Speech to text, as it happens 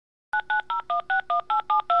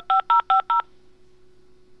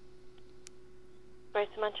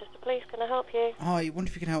Manchester Police. Can I help you? Hi, I wonder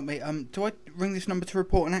if you can help me. Do I ring this number to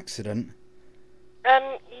report an accident?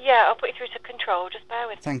 Yeah, I'll put you through to control. Just bear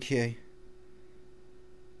with me. Thank you.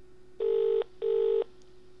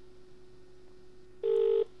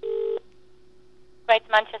 Greater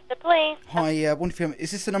Manchester Police. Hi, I wonder if you...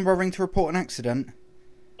 Is this the number I ring to report an accident?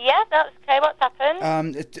 Yeah, that's okay. What's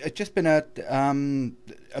happened? It's just been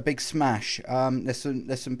a big smash.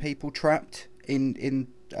 There's some people trapped in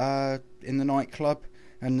the nightclub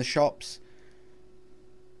and the shops.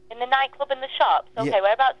 In the nightclub and the shops? Okay, Yeah.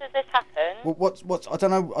 Whereabouts has this happened? Well, what's I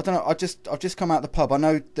don't know. I've just come out of the pub. I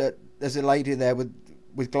know that there's a lady there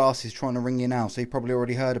with glasses trying to ring you now, so you probably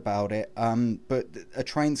already heard about it. But a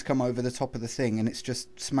train's come over the top of the thing, and it's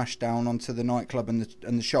just smashed down onto the nightclub and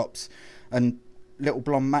the shops. And little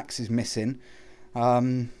blonde Max is missing. I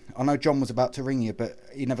know John was about to ring you, but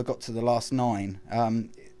he never got to the last 9.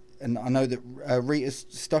 And I know that Rita's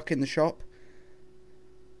stuck in the shop.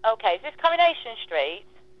 Okay, is this Coronation Street?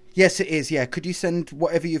 Yes, it is. Yeah, could you send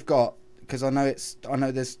whatever you've got? Because I know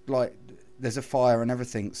there's a fire and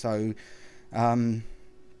everything. So,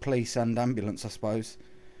 police and ambulance, I suppose.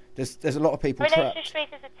 There's a lot of people Coronation trapped. Street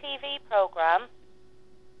is a TV programme.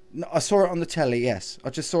 No, I saw it on the telly. Yes, I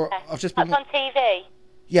just saw it. I've just been. That's on TV.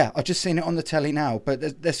 Yeah, I just seen it on the telly now.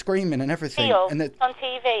 But they're screaming and everything. Real. And It's on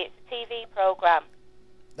TV. It's a TV programme.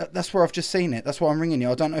 that's where I've just seen it. That's why I'm ringing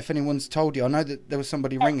you. I don't know if anyone's told you. I know that there was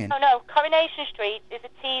somebody ringing. Oh no, Coronation Street is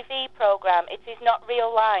a TV programme. It is not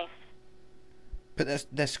real life. But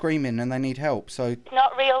they're screaming and they need help. So It's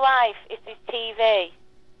not real life. It is TV.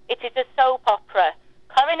 It is a soap opera.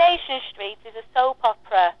 Coronation Street is a soap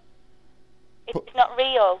opera. It's not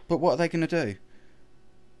real. But what are they going to do?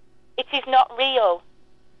 It is not real.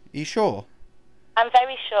 Are you sure? I'm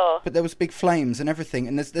very sure. But there was big flames and everything,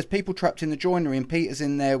 and there's people trapped in the joinery, and Peter's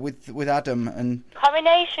in there with Adam and...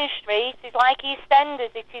 Coronation Street is like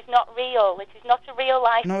EastEnders. It is not real. It is not a real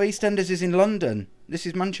life. No, EastEnders is in London. This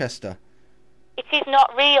is Manchester. It is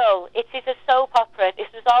not real. It is a soap opera. This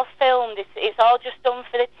was all filmed. It's all just done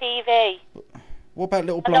for the TV. What about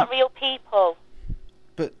little They're blonde... not real people.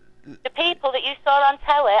 But... The people that you saw on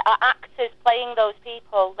telly are actors playing those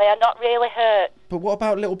people. They are not really hurt. But what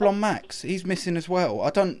about little blonde Max? He's missing as well.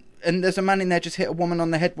 I don't... And there's a man in there just hit a woman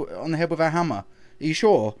on the head with a hammer. Are you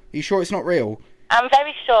sure? Are you sure it's not real? I'm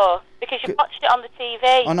very sure, because you watched it on the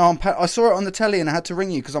TV. I know, I saw it on the telly and I had to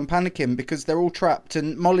ring you because I'm panicking because they're all trapped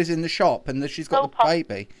and Molly's in the shop and she's got the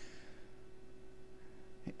baby.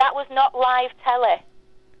 That was not live telly.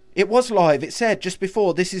 It was live. It said just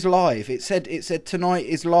before, this is live. It said tonight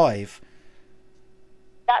is live.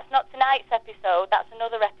 That's not tonight's episode. That's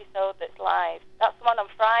another episode that's live. That's the one on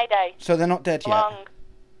Friday. So they're not dead yet?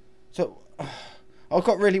 So, I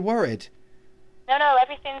got really worried. No,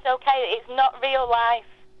 everything's okay. It's not real life.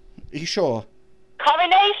 Are you sure?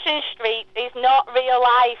 Coronation Street is not real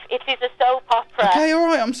life. It is a soap opera. Okay,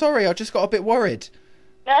 alright, I'm sorry. I just got a bit worried.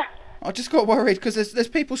 No. I just got worried because there's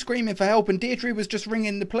people screaming for help and Deirdre was just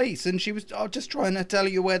ringing the police and I was just trying to tell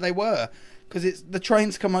you where they were because the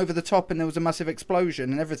train's come over the top and there was a massive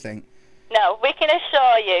explosion and everything. No, we can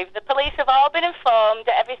assure you, the police have all been informed,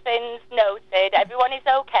 everything's noted, everyone is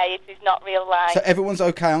okay, it is not real life. So everyone's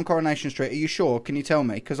okay on Coronation Street, are you sure? Can you tell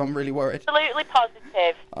me? Because I'm really worried. Absolutely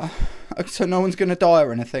positive. So no one's going to die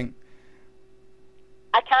or anything?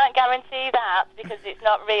 I can't guarantee that because it's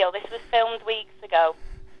not real. This was filmed weeks ago.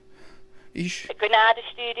 At Granada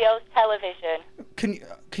Studios Television.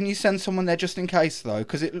 Can you send someone there just in case though?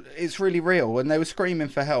 Because it's really real and they were screaming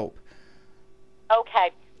for help.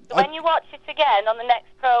 Okay. So when you watch it again on the next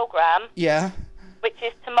programme... Yeah. Which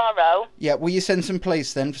is tomorrow... Yeah, will you send some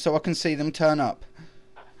police then so I can see them turn up?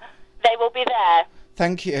 They will be there.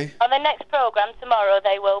 Thank you. On the next programme tomorrow,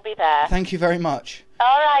 they will be there. Thank you very much.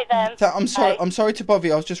 All right then. I'm sorry. I'm sorry to bother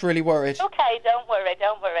you. I was just really worried. Okay, don't worry.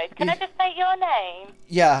 Can I just take your name?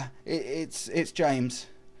 Yeah, it's James.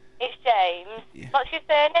 It's James. Yeah. What's your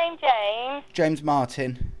surname, James? James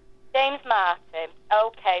Martin. James Martin.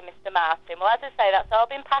 Okay, Mr. Martin. Well, as I say, that's all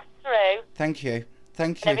been passed through. Thank you.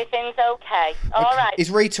 And everything's okay. All right. Is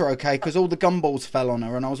Rita okay? Because all the gumballs fell on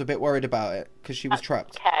her and I was a bit worried about it because she was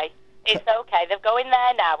trapped. Okay. It's okay. They're going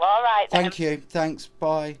there now. All right then. Thank you. Thanks.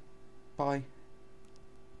 Bye. Bye.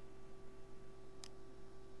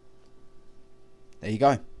 There you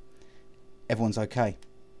go. Everyone's okay.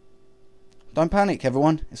 Don't panic,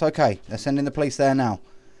 everyone. It's okay. They're sending the police there now.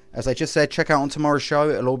 As I just said, check out on tomorrow's show.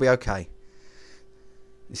 It'll all be okay.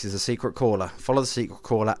 This is The Secret Caller. Follow The Secret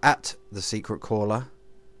Caller at The Secret Caller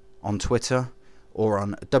on Twitter or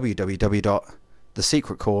on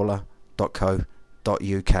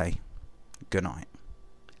www.thesecretcaller.co.uk. Good night.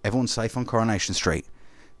 Everyone's safe on Coronation Street.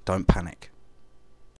 Don't panic.